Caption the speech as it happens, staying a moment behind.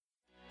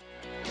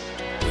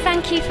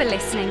Thank you for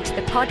listening to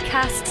the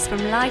podcasts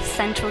from Life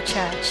Central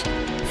Church.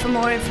 For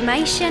more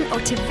information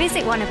or to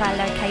visit one of our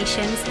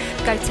locations,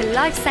 go to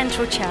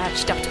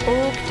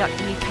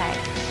lifecentralchurch.org.uk.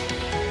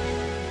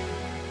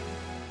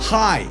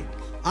 Hi,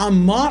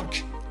 I'm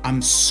Mark.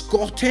 I'm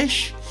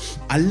Scottish.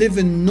 I live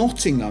in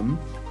Nottingham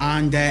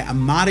and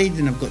I'm married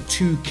and I've got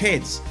 2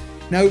 kids.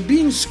 Now,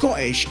 being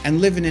Scottish and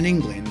living in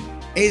England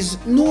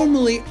is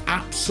normally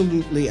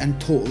absolutely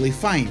and totally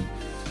fine.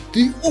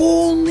 The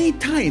only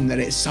time that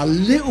it's a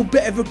little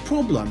bit of a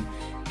problem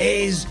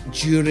is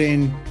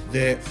during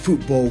the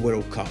football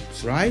World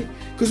Cups, right?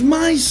 Because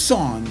my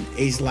son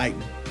is like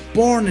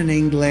born in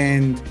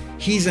England,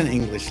 he's an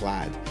English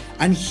lad,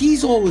 and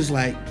he's always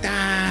like,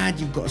 Dad,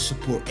 you've got to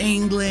support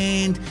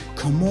England,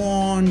 come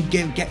on,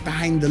 get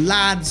behind the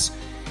lads.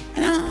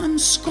 And I'm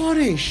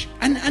Scottish,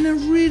 and I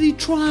really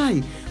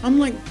try. I'm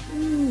like,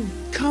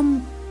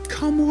 come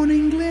on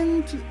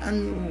England.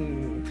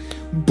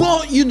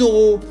 But you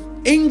know,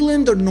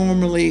 England are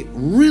normally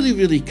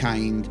really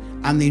kind,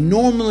 and they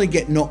normally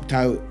get knocked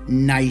out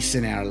nice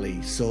and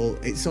early, so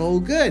it's all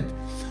good.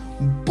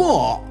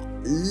 But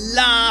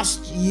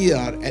last year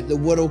at the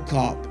World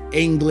Cup,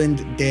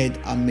 England did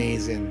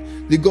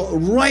amazing. They got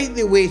right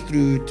the way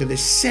through to the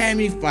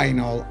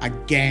semi-final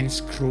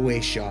against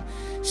Croatia.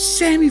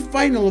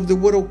 Semi-final of the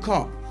World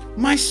Cup.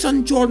 My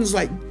son Jordan's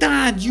like,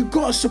 Dad, you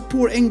got to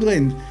support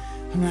England.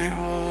 I'm like,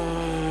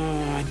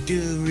 I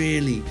do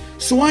really.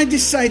 So I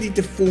decided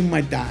to phone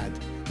my dad.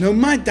 Now,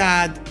 my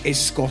dad is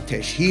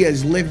Scottish. He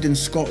has lived in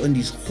Scotland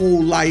his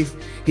whole life.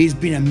 He's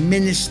been a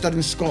minister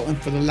in Scotland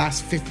for the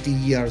last 50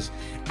 years.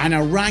 And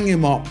I rang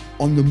him up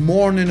on the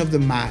morning of the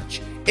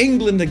match,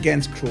 England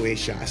against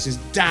Croatia. I says,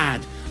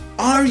 Dad,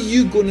 are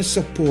you going to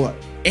support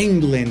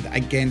England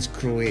against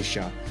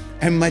Croatia?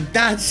 And my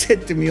dad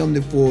said to me on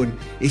the phone,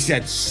 he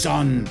said,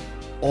 son,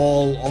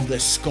 all of the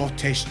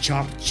Scottish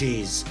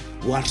churches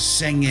were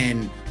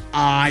singing,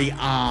 I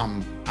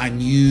am a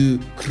new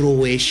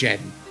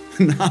Croatian.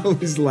 And I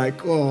was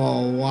like,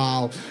 oh,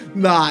 wow,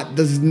 that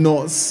does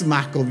not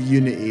smack of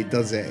unity,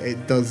 does it?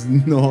 It does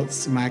not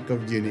smack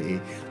of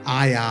unity.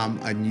 I am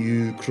a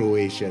new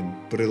Croatian.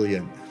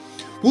 Brilliant.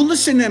 Well,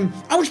 listen,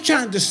 I was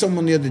chatting to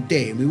someone the other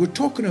day, and we were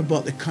talking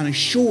about the kind of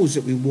shows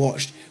that we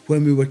watched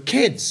when we were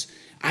kids.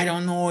 I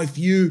don't know if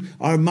you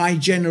are my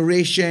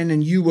generation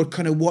and you were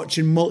kind of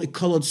watching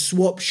Multicoloured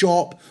Swap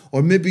Shop,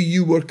 or maybe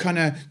you were kind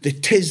of the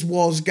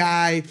Tiswas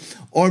guy,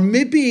 or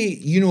maybe,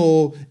 you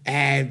know,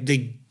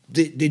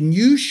 the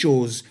new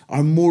shows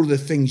are more the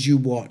things you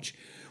watch.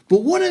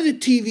 But one of the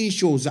TV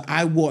shows that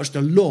I watched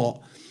a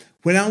lot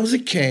when I was a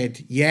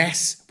kid,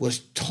 yes, was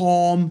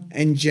Tom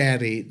and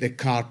Jerry, the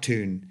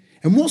cartoon.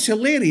 And what's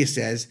hilarious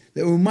is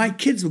that when my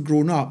kids were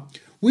growing up,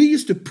 we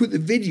used to put the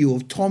video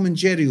of Tom and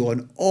Jerry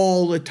on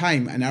all the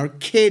time, and our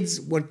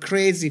kids were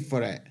crazy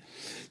for it.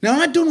 Now,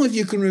 I don't know if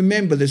you can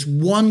remember this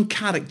one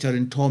character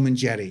in Tom and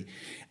Jerry,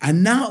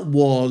 and that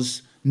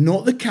was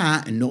not the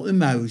cat and not the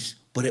mouse,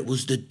 but it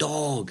was the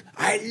dog.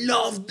 I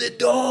loved the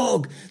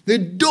dog. The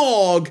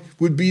dog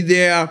would be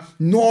there.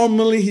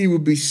 Normally, he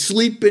would be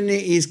sleeping in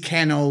his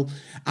kennel,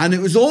 and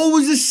it was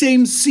always the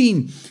same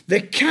scene.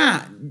 The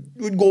cat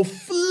would go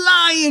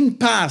flying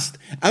past,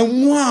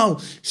 and wow,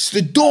 so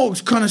the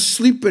dog's kind of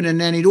sleeping, and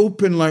then he'd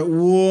open like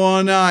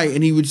one eye,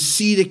 and he would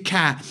see the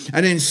cat,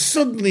 and then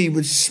suddenly he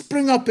would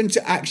spring up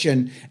into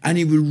action, and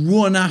he would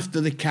run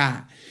after the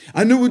cat.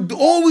 And there would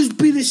always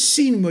be this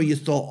scene where you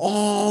thought,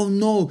 oh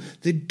no,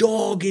 the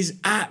dog is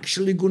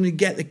actually going to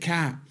get the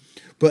cat.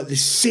 But the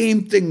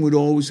same thing would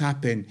always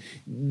happen.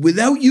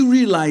 Without you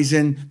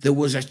realising, there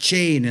was a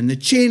chain, and the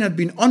chain had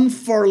been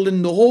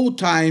unfurling the whole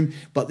time,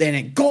 but then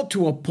it got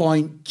to a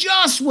point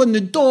just when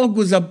the dog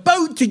was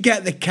about to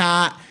get the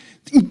cat,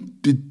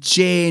 the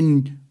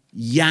chain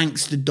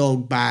yanks the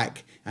dog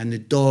back, and the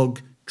dog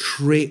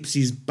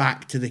traipses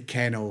back to the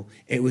kennel.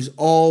 It was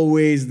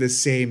always the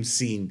same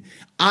scene.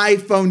 I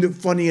found it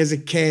funny as a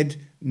kid.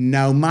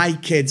 Now my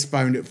kids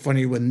found it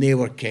funny when they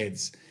were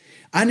kids.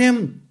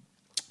 And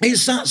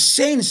it's that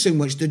sense in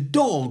which the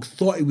dog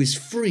thought he was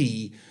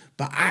free,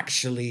 but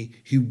actually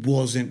he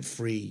wasn't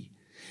free.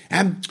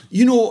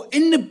 You know,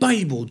 in the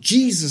Bible,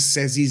 Jesus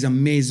says these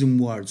amazing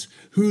words,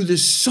 who the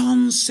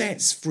Son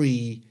sets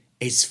free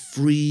is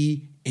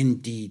free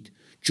indeed.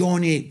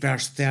 John 8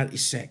 verse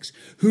 36,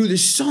 who the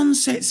Son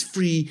sets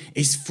free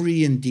is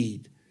free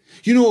indeed.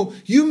 You know,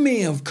 you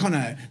may have kind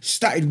of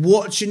started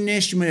watching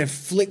this, you may have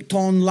flicked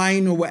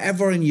online or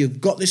whatever, and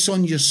you've got this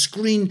on your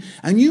screen,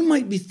 and you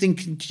might be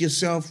thinking to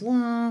yourself,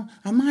 well,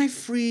 am I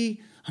free?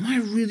 Am I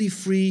really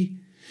free?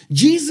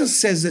 Jesus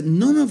says that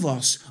none of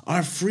us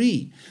are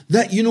free.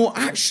 That, you know,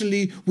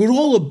 actually, we're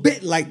all a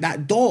bit like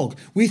that dog.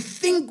 We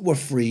think we're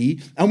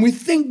free, and we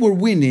think we're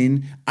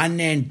winning, and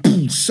then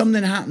boom,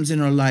 something happens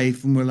in our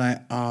life, and we're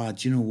like,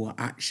 do you know what?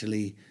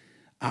 Actually,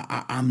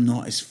 I'm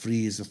not as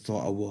free as I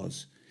thought I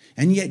was.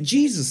 And yet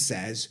Jesus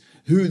says,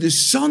 who the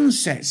Son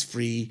sets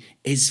free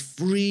is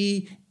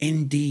free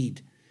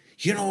indeed.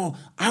 You know,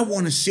 I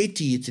want to say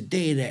to you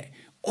today that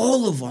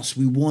all of us,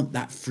 we want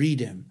that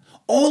freedom.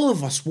 All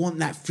of us want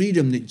that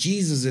freedom that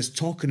Jesus is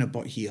talking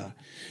about here.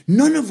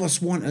 None of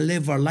us want to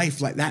live our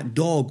life like that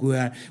dog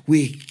where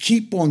we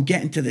keep on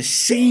getting to the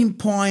same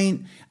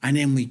point and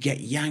then we get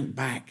yanked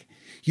back.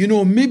 You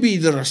know, maybe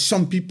there are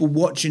some people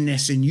watching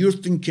this and you're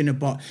thinking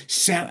about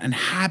certain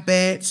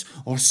habits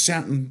or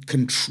certain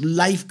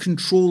life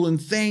controlling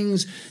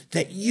things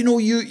that, you know,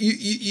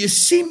 you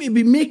seem to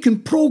be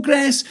making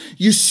progress,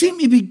 you seem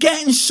to be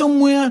getting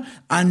somewhere,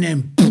 and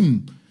then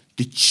boom,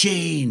 the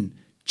chain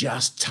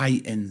just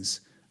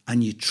tightens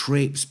and you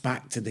traipse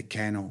back to the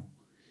kennel.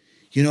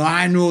 You know,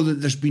 I know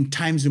that there's been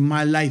times in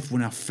my life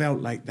when I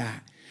felt like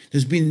that.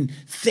 There's been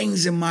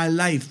things in my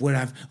life where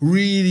I've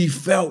really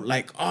felt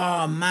like,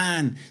 oh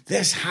man,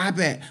 this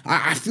habit,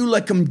 I feel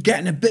like I'm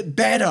getting a bit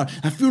better.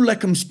 I feel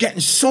like I'm getting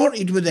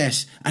sorted with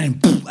this. And then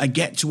boom, I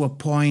get to a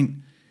point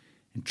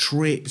and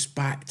traipse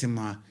back to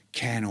my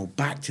kennel,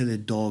 back to the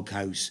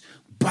doghouse,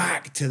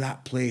 back to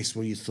that place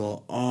where you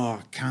thought, oh,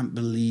 I can't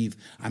believe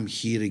I'm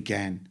here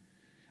again.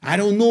 I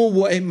don't know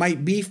what it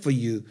might be for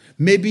you.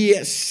 Maybe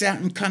it's a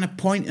certain kind of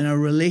point in a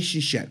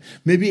relationship.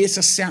 Maybe it's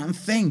a certain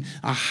thing,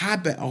 a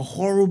habit, a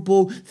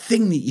horrible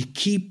thing that you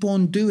keep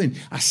on doing,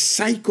 a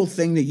cycle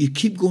thing that you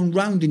keep going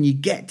round and you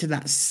get to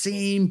that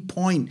same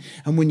point.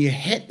 And when you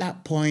hit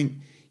that point,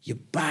 you're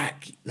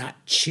back.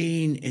 That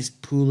chain is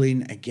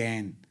pulling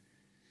again.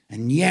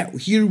 And yet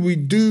here we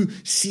do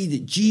see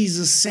that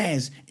Jesus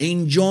says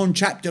in John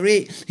chapter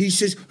 8, he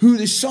says, who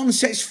the Son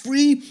sets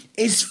free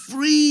is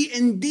free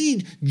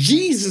indeed.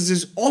 Jesus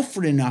is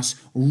offering us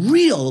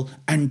real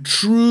and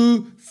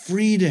true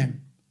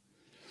freedom.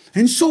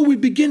 And so we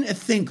begin to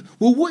think,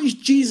 well, what is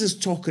Jesus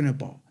talking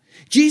about?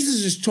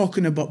 Jesus is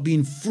talking about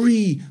being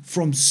free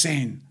from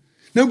sin.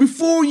 Now,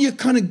 before you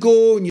kind of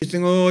go and you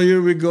think, oh,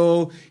 here we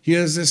go.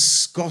 Here's this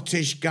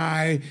Scottish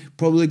guy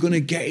probably going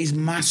to get his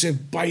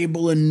massive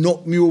Bible and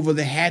knock me over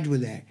the head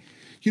with it.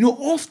 You know,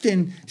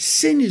 often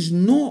sin is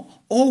not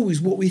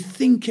always what we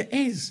think it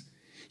is.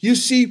 You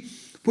see,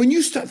 when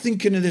you start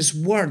thinking of this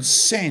word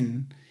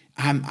sin,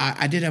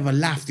 I did have a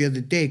laugh the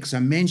other day because I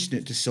mentioned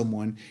it to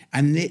someone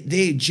and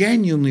they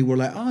genuinely were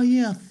like, oh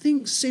yeah, I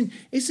think sin,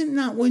 isn't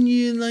that when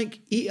you like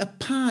eat a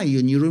pie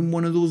and you're in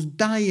one of those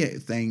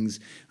diet things?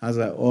 I was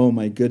like, oh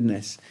my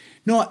goodness.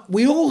 No,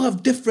 we all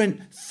have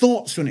different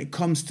thoughts when it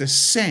comes to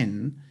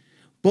sin,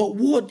 but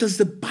what does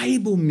the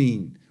Bible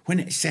mean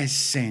when it says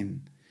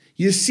sin?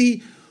 You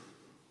see,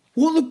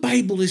 what the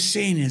Bible is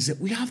saying is that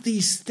we have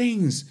these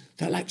things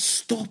that like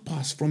stop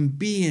us from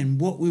being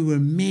what we were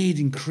made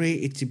and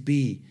created to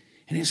be.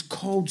 And it's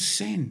called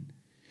sin.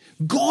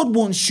 God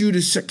wants you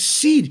to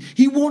succeed.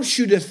 He wants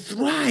you to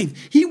thrive.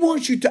 He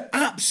wants you to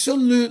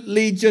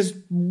absolutely just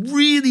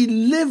really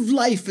live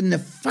life in the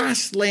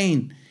fast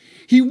lane.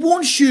 He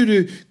wants you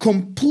to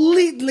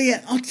completely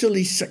and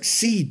utterly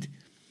succeed.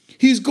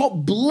 He's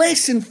got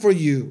blessing for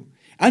you.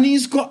 And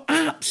he's got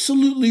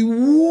absolutely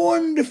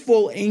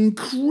wonderful,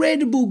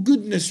 incredible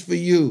goodness for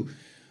you.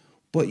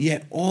 But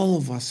yet all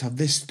of us have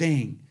this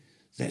thing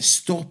that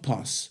stops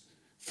us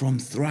from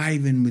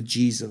thriving with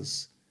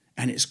Jesus,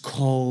 and it's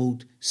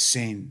called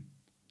sin.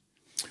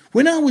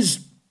 When I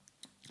was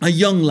a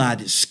young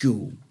lad at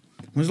school,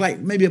 I was like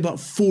maybe about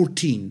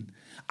 14,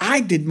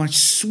 I did my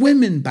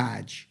swimming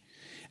badge,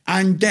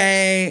 and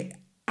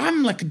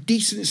I'm like a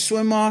decent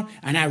swimmer,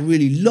 and I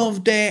really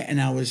loved it, and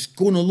I was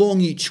going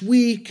along each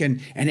week, and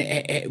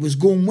it was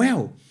going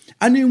well.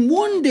 And then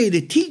one day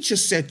the teacher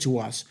said to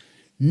us,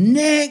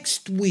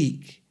 next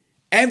week,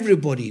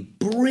 everybody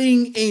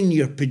bring in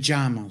your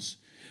pajamas.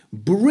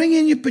 Bring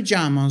in your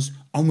pajamas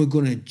and we're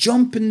going to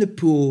jump in the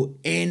pool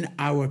in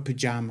our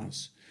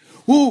pajamas.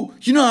 Well,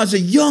 you know, as a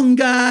young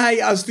guy,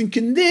 I was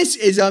thinking, this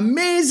is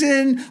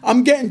amazing.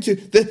 I'm getting to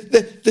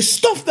the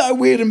stuff that I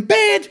wear in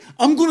bed.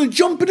 I'm going to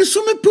jump in a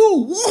swimming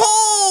pool.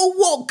 Whoa,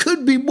 what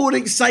could be more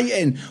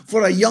exciting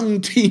for a young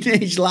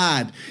teenage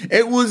lad?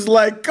 It was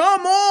like,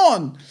 come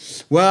on.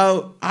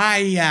 Well,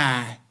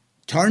 I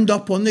turned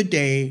up on the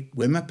day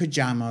with my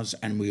pajamas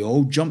and we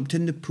all jumped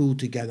in the pool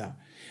together.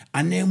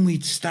 And then we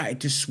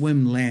started to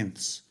swim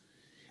lengths.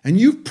 And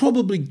you've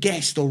probably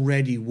guessed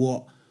already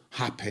what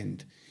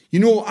happened. You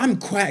know, I'm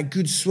quite a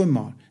good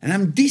swimmer and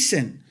I'm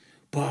decent.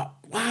 But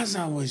as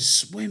I was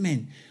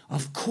swimming,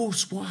 of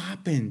course, what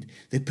happened?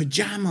 The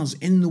pajamas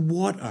in the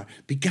water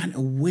began to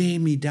weigh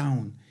me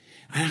down.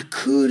 And I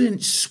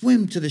couldn't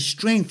swim to the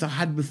strength I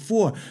had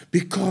before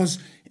because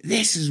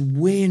this is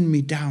weighing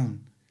me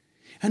down.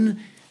 And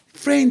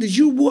friend, as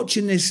you're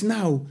watching this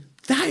now,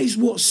 that is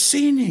what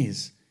sin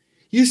is.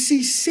 You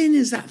see, sin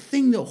is that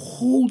thing that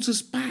holds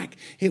us back.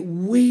 It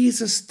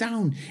weighs us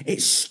down.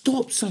 It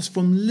stops us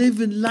from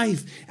living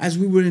life as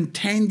we were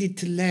intended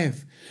to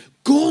live.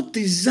 God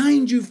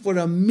designed you for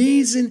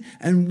amazing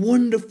and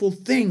wonderful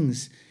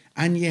things,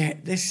 and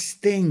yet this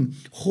thing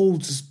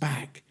holds us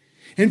back.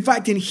 In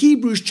fact, in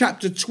Hebrews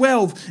chapter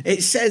 12,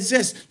 it says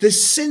this, the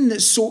sin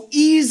that so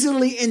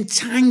easily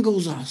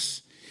entangles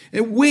us,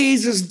 it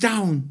weighs us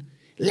down.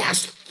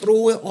 Let's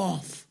throw it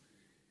off.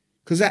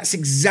 Because that's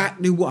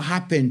exactly what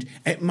happened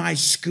at my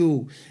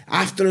school.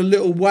 After a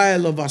little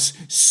while of us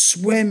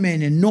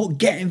swimming and not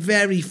getting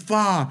very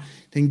far,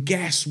 then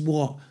guess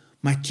what?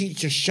 My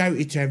teacher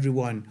shouted to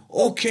everyone,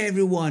 okay,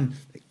 everyone,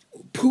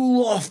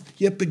 pull off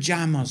your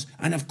pajamas.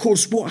 And of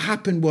course, what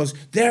happened was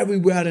there we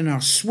were in our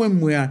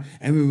swimwear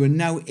and we were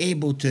now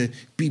able to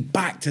be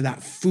back to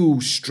that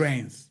full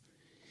strength.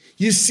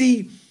 You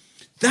see,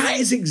 that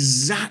is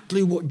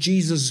exactly what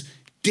Jesus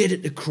did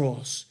at the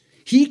cross.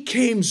 He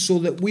came so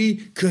that we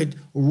could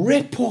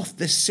rip off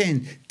the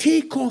sin,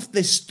 take off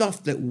the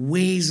stuff that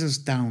weighs us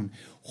down,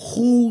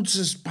 holds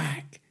us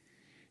back.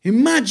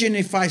 Imagine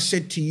if I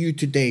said to you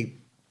today,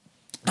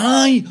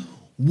 I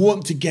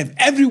want to give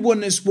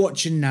everyone that's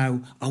watching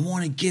now, I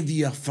want to give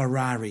you a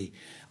Ferrari,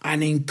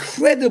 an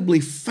incredibly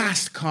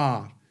fast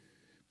car.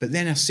 But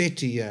then I said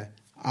to you,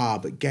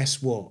 but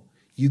guess what?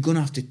 You're going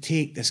to have to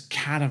take this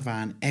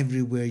caravan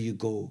everywhere you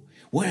go.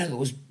 One of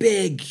those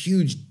big,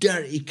 huge,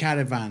 dirty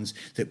caravans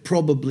that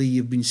probably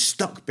you've been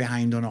stuck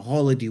behind on a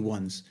holiday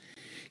once.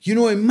 You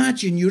know,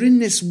 imagine you're in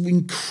this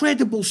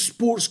incredible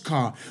sports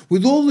car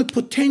with all the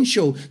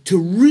potential to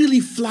really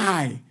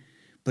fly,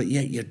 but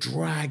yet you're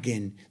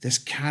dragging this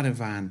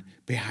caravan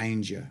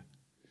behind you.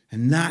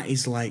 And that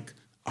is like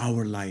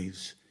our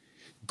lives.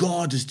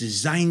 God has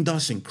designed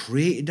us and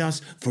created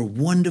us for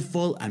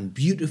wonderful and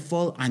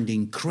beautiful and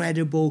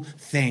incredible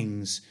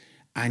things.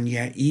 And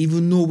yet,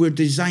 even though we're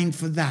designed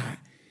for that,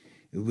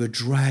 we're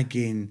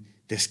dragging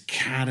this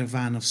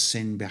caravan of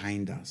sin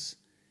behind us.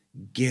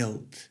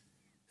 Guilt,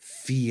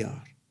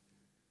 fear,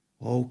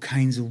 all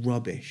kinds of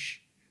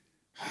rubbish.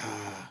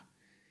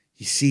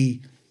 You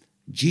see,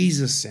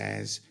 Jesus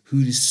says,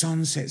 who the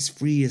Son sets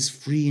free is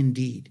free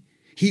indeed.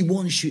 He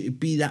wants you to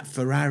be that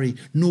Ferrari,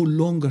 no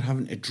longer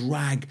having to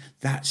drag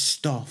that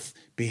stuff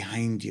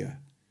behind you.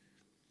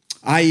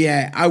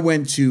 I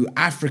went to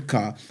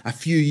Africa a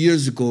few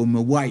years ago with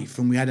my wife,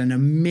 and we had an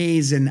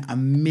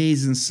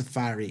amazing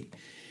safari.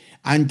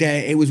 And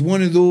it was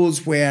one of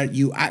those where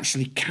you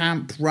actually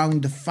camp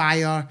round the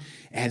fire.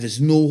 There's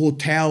no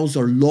hotels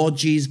or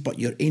lodges, but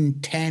you're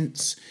in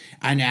tents.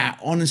 And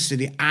honestly,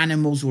 the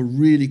animals were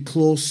really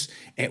close.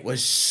 It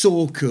was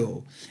so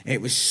cool.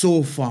 It was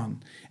so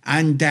fun.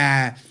 And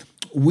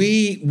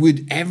we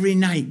would every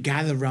night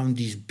gather around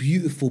these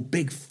beautiful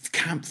big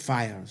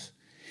campfires.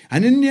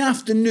 And in the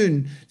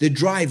afternoon, the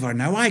driver,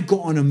 now I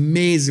got on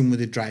amazing with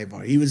the driver.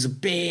 He was a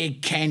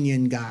big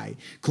Kenyan guy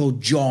called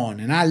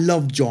John, and I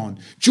loved John.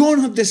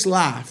 John had this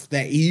laugh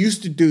that he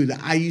used to do that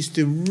I used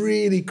to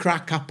really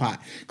crack up at.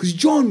 Because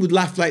John would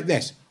laugh like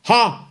this.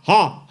 Ha,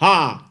 ha,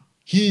 ha,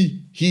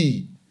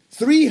 he.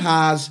 3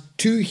 ha's,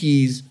 2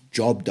 he's,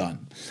 job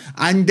done.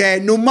 And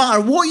no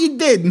matter what you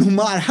did, no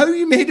matter how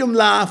you made him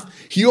laugh,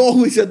 he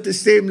always had the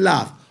same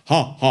laugh.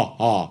 Ha, ha,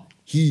 ha,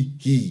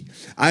 he.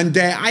 And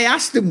I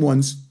asked him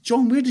once,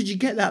 John, where did you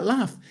get that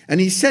laugh? And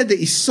he said that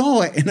he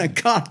saw it in a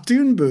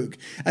cartoon book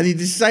and he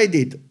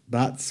decided,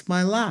 that's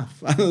my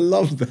laugh. I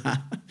love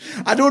that.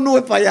 I don't know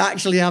if I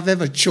actually have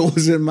ever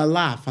chosen my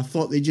laugh. I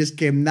thought they just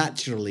came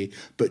naturally.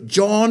 But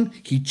John,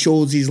 he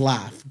chose his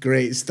laugh.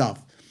 Great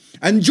stuff.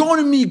 And John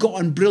and me got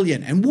on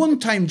brilliant. And one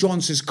time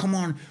John says, come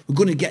on, we're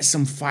going to get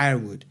some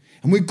firewood.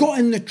 And we got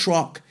in the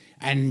truck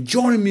and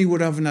John and me were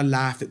having a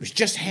laugh. It was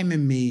just him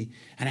and me.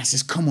 And I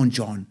says, come on,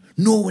 John.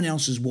 No one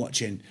else is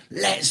watching.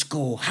 Let's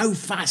go. How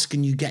fast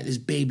can you get this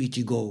baby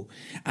to go?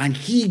 And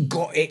he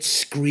got it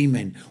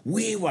screaming.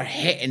 We were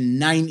hitting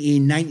 90,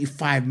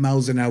 95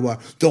 miles an hour.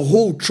 The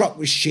whole truck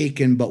was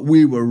shaking, but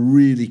we were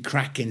really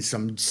cracking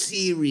some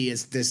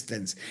serious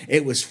distance.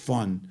 It was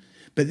fun.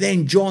 But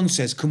then John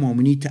says, come on,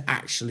 we need to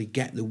actually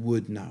get the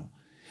wood now.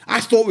 I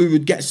thought we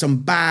would get some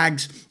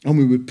bags and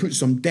we would put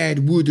some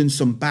dead wood in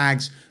some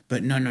bags.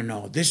 But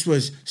no. This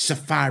was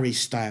safari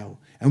style.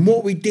 And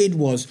what we did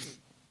was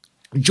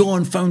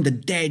John found a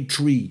dead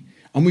tree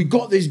and we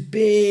got this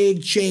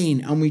big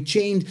chain and we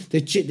chained,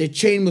 the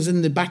chain was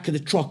in the back of the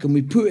truck and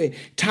we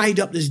tied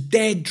up this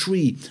dead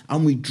tree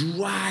and we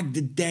dragged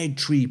the dead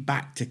tree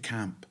back to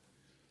camp.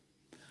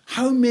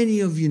 How many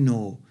of you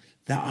know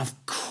that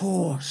of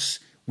course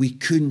we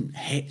couldn't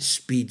hit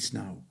speeds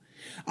now?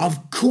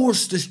 Of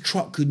course this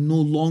truck could no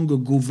longer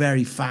go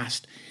very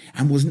fast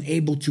and wasn't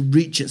able to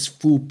reach its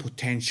full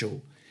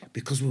potential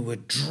because we were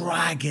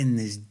dragging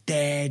this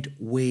dead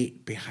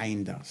weight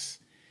behind us.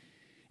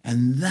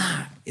 And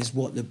that is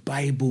what the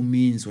Bible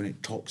means when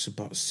it talks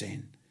about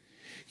sin.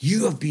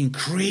 You have been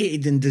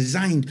created and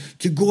designed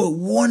to go at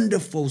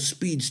wonderful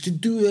speeds, to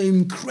do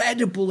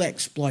incredible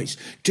exploits,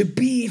 to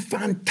be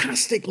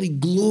fantastically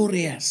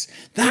glorious.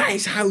 That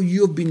is how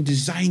you have been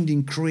designed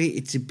and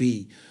created to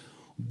be.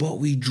 But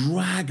we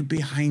drag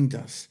behind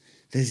us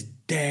this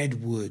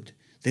dead wood,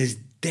 this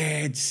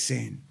dead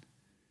sin.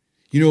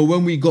 You know,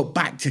 when we got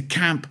back to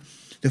camp,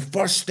 the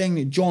first thing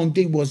that John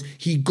did was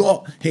he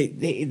got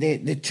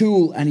the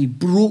tool and he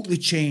broke the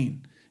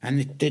chain.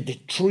 And the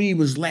tree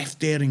was left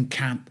there in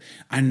camp.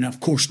 And of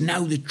course,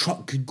 now the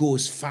truck could go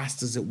as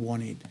fast as it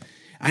wanted.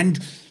 And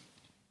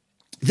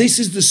this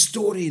is the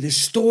story. The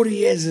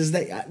story is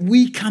that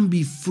we can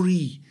be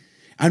free.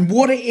 And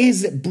what it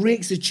is that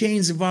breaks the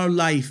chains of our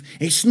life,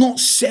 it's not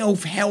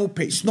self-help.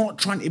 It's not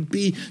trying to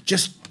be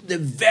just the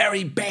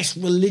very best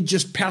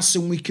religious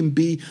person we can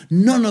be.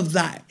 None of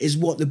that is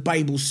what the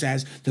Bible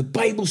says. The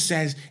Bible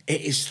says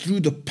it is through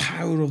the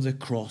power of the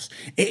cross.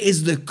 It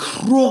is the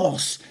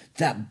cross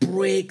that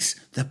breaks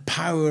the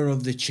power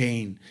of the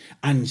chain,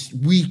 and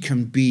we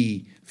can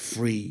be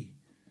free.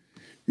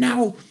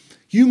 Now,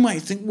 you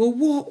might think, well,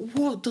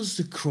 what does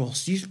the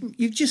cross?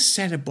 You've just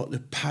said about the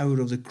power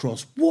of the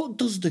cross. What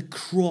does the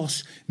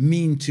cross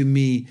mean to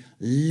me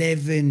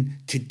living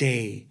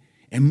today?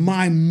 In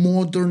my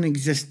modern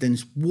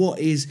existence, what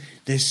is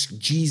this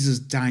Jesus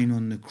dying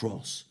on the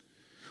cross?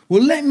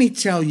 Well, let me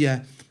tell you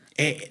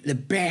the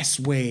best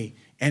way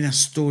in a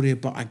story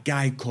about a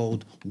guy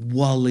called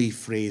Wally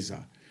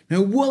Fraser.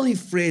 Now, Wally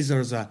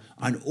Fraser is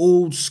an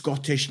old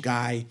Scottish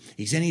guy.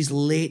 He's in his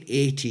late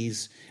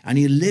 80s and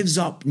he lives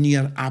up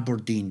near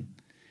Aberdeen.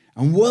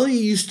 And Wally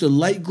used to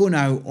like going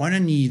out on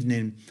an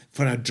evening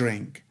for a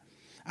drink.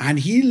 And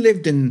he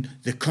lived in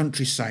the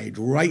countryside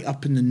right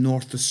up in the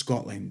north of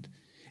Scotland.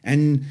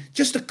 And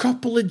just a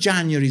couple of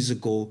Januaries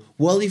ago,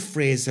 Wally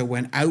Fraser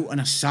went out on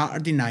a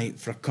Saturday night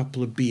for a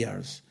couple of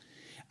beers.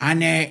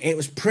 And it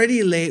was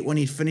pretty late when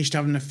he'd finished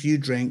having a few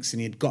drinks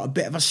and he'd got a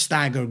bit of a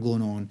stagger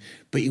going on.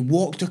 But he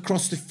walked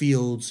across the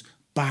fields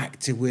back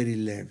to where he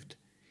lived.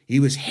 He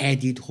was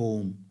headed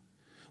home.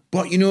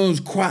 But, there was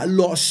quite a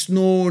lot of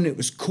snow and it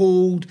was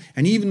cold.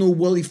 And even though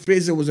Wally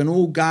Fraser was an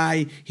old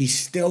guy, he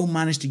still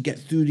managed to get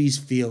through these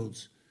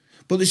fields.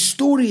 But the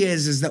story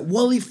is that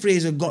Wally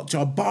Fraser got to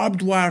a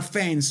barbed wire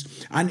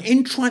fence, and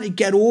in trying to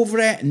get over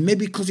it, and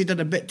maybe because he did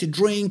a bit to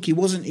drink, he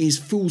wasn't his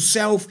full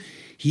self,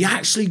 he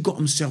actually got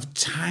himself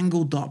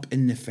tangled up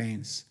in the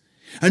fence.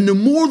 And the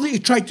more that he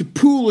tried to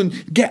pull and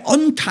get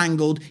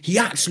untangled, he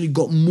actually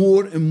got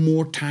more and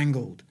more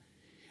tangled.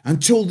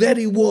 Until there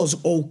he was,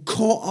 all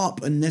caught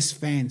up in this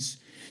fence.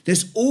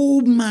 This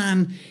old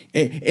man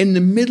in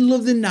the middle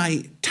of the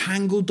night,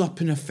 tangled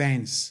up in a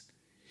fence.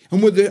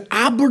 And with the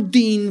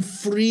Aberdeen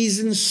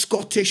freezing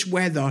Scottish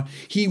weather,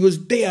 he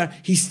was there.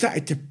 He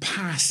started to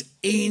pass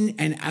in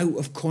and out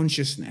of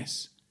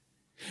consciousness.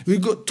 We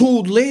got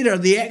told later,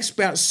 the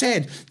experts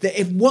said that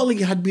if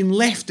Wally had been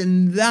left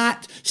in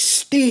that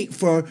state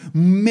for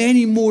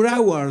many more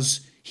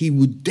hours, he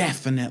would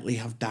definitely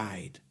have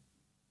died.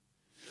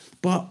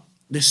 But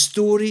the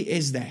story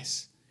is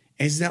this,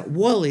 is that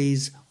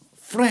Wally's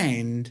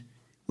friend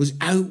was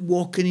out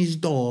walking his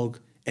dog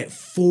at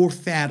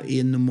 4:30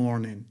 in the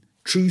morning.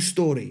 True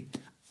story.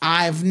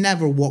 I've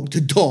never walked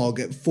a dog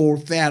at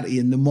 4:30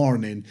 in the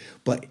morning,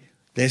 but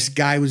this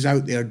guy was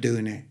out there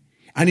doing it.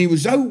 And he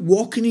was out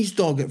walking his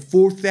dog at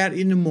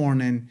 4:30 in the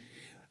morning,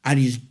 and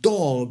his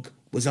dog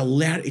was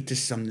alerted to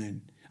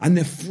something. And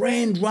the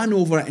friend ran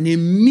over and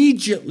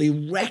immediately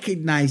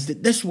recognised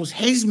that this was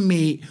his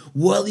mate,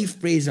 Wally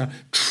Fraser,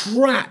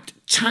 trapped,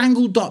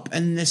 tangled up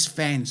in this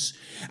fence.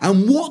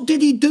 And what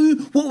did he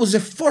do? What was the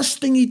first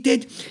thing he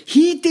did?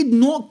 He did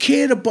not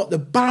care about the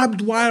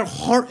barbed wire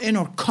hurting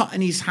or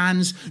cutting his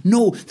hands.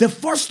 No, the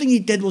first thing he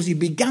did was he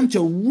began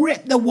to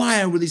rip the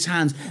wire with his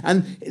hands.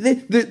 And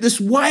this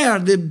wire,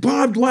 the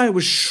barbed wire,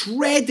 was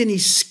shredding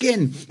his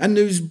skin. And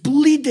there was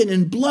bleeding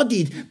and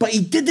bloodied. But he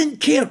didn't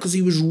care because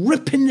he was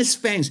ripping this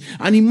fence.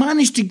 And he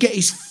managed to get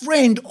his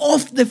friend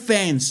off the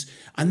fence.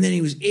 And then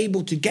he was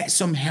able to get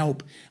some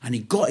help, and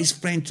he got his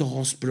friend to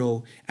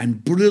hospital.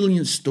 And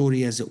brilliant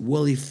story is that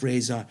Wally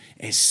Fraser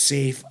is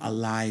safe,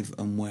 alive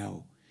and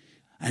well.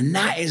 And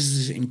that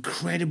is the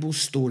incredible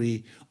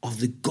story of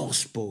the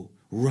gospel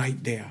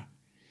right there.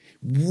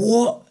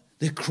 What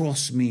the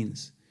cross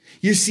means.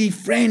 You see,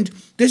 friend,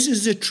 this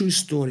is the true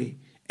story,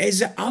 is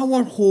that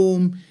our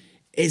home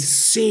is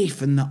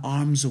safe in the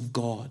arms of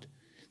God.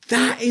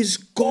 That is,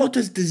 God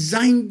has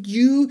designed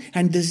you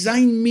and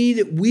designed me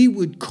that we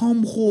would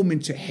come home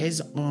into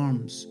his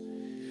arms.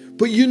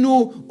 But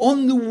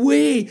on the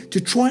way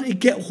to trying to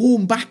get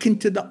home back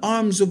into the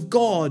arms of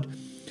God,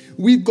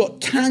 we've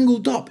got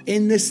tangled up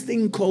in this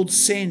thing called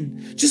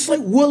sin. Just like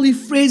Wally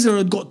Fraser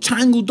had got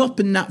tangled up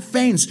in that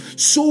fence,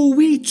 so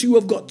we too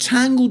have got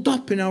tangled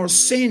up in our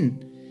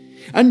sin.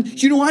 And,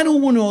 I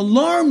don't want to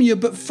alarm you,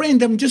 but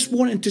friend, I'm just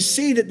wanting to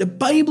say that the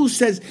Bible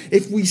says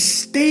if we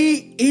stay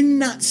in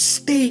that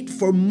state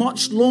for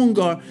much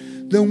longer,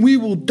 then we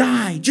will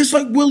die. Just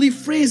like Wally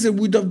Fraser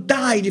would have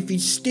died if he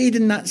stayed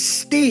in that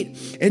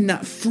state, in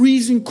that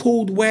freezing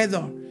cold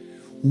weather.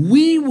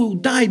 We will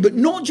die, but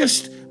not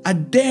just a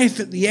death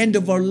at the end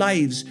of our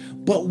lives,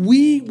 but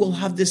we will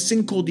have this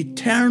thing called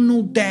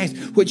eternal death,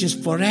 which is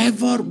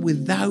forever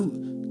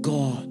without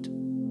God.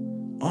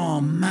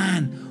 Oh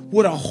man,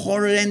 what a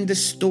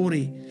horrendous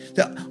story.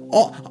 That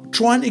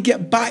trying to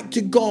get back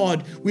to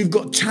God, we've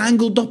got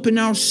tangled up in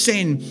our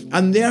sin.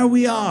 And there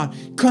we are.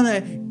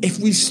 If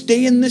we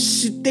stay in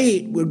this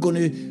state, we're going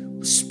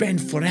to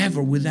spend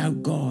forever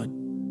without God.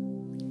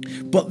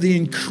 But the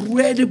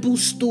incredible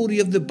story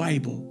of the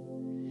Bible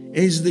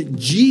is that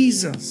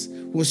Jesus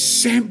was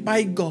sent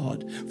by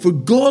God. For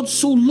God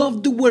so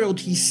loved the world,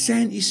 he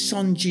sent his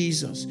son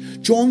Jesus.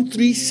 John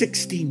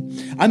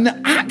 3:16. And that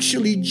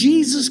actually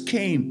Jesus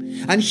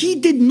came and he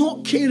did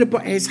not care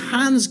about his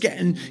hands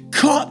getting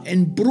cut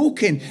and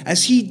broken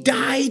as he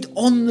died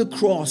on the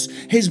cross.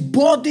 His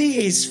body,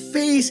 his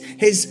face,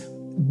 his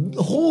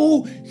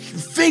whole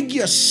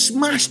figure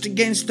smashed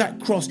against that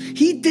cross.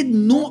 He did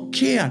not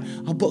care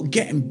about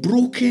getting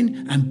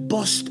broken and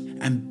bust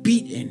and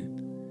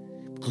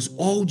beaten, because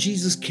all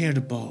Jesus cared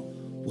about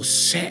was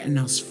setting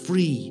us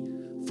free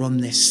from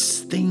this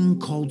thing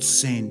called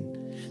sin.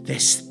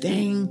 This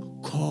thing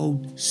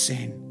called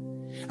sin.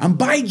 And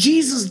by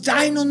Jesus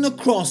dying on the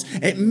cross,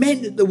 it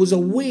meant that there was a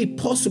way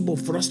possible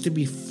for us to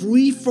be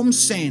free from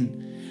sin,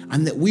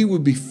 and that we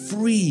would be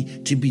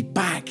free to be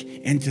back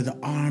into the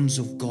arms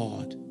of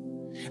God.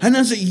 And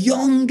as a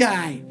young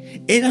guy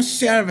in a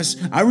service,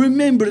 I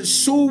remember it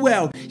so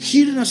well,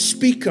 hearing a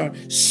speaker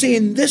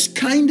saying this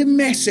kind of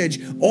message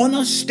on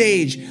a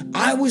stage.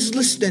 I was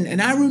listening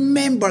and I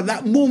remember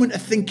that moment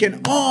of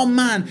thinking, oh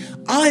man,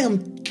 I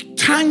am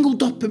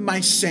tangled up in my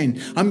sin.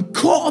 I'm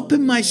caught up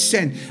in my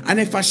sin. And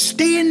if I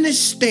stay in this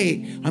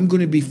state, I'm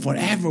going to be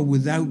forever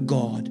without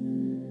God.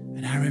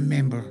 And I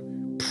remember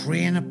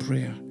praying a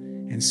prayer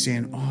and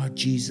saying, oh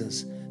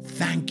Jesus,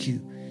 thank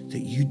you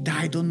that you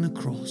died on the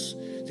cross,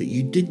 that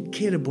you didn't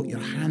care about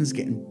your hands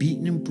getting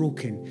beaten and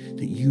broken,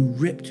 that you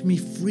ripped me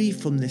free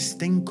from this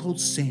thing called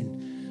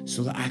sin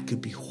so that I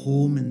could be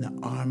home in the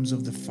arms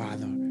of the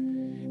Father.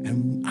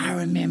 And I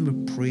remember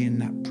praying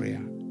that prayer.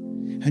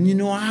 And you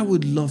know, I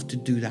would love to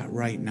do that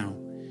right now.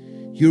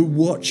 You're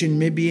watching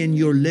maybe in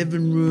your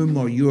living room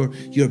or your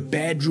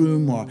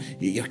bedroom or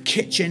your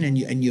kitchen,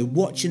 and you're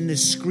watching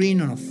this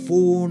screen on a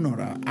phone or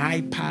an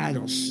iPad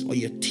or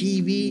your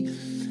TV,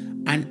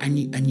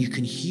 and you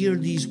can hear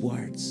these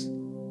words.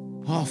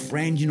 Oh,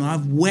 friend, you know,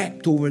 I've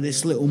wept over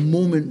this little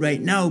moment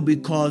right now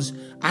because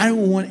I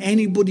don't want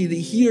anybody that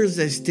hears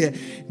this to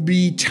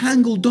be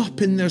tangled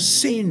up in their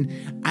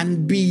sin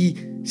and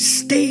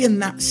stay in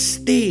that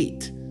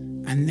state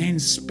and then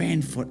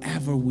spend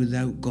forever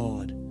without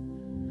God.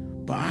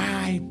 But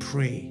I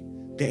pray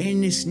that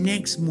in this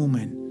next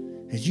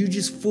moment, as you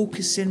just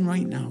focus in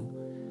right now,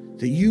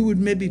 that you would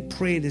maybe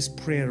pray this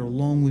prayer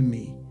along with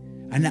me,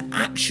 and that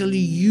actually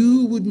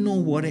you would know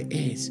what it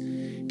is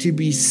to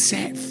be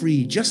set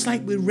free, just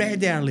like we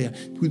read earlier,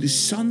 who the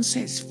Son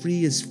sets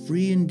free is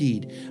free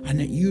indeed, and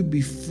that you'd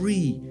be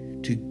free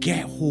to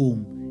get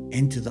home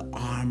into the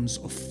arms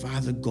of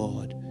Father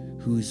God,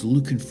 who is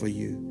looking for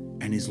you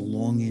and is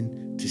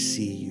longing to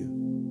see you.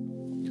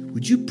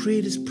 Would you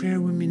pray this prayer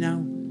with me now?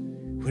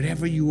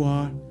 Wherever you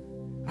are,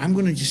 I'm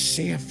going to just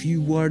say a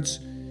few words.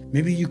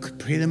 Maybe you could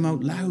pray them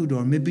out loud,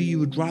 or maybe you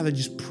would rather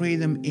just pray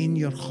them in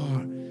your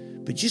heart.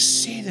 But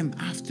just say them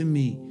after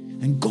me,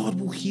 and God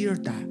will hear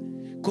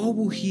that. God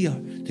will hear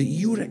that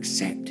you're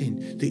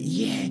accepting that,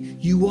 yeah,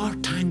 you are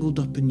tangled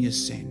up in your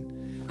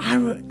sin.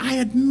 I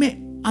admit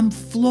I'm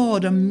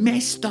flawed, I'm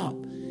messed up,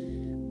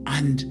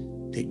 and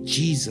that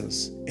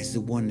Jesus is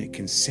the one that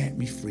can set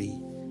me free,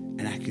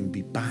 and I can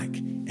be back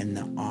in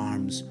the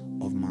arms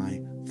of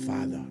my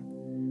Father.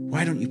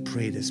 Why don't you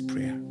pray this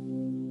prayer?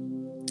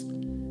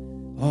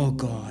 Oh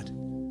God,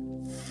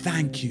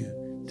 thank you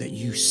that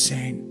you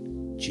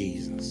sent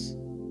Jesus.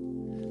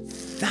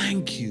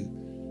 Thank you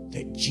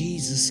that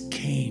Jesus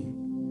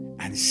came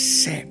and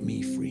set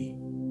me free.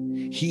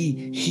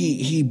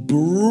 He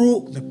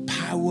broke the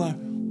power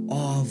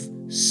of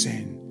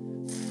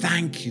sin.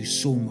 Thank you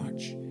so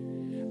much.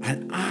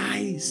 And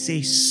I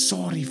say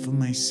sorry for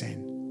my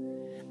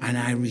sin. And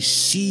I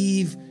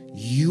receive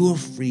your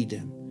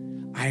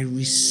freedom. I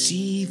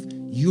receive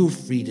your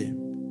freedom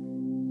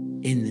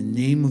in the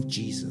name of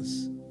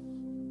Jesus.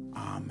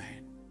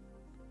 Amen.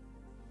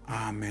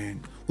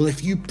 Amen. Well,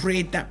 if you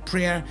prayed that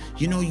prayer,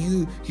 you know,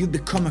 you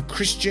become a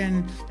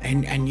Christian,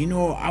 and you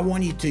know, I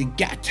want you to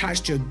get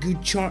attached to a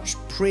good church,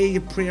 pray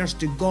your prayers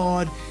to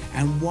God,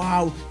 and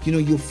wow, you know,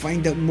 you'll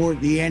find out more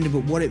at the end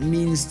about what it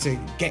means to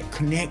get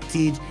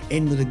connected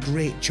in with a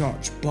great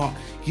church. But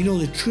you know,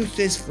 the truth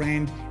is,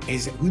 friend,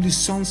 is that who the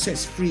Son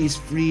sets free is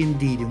free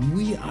indeed, and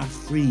we are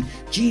free.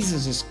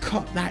 Jesus has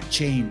cut that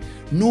chain,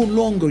 no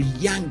longer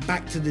yanked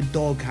back to the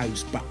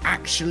doghouse, but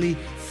actually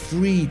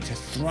free to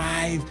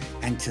thrive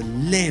and to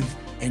live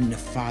in the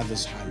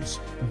Father's house.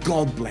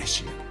 God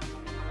bless you.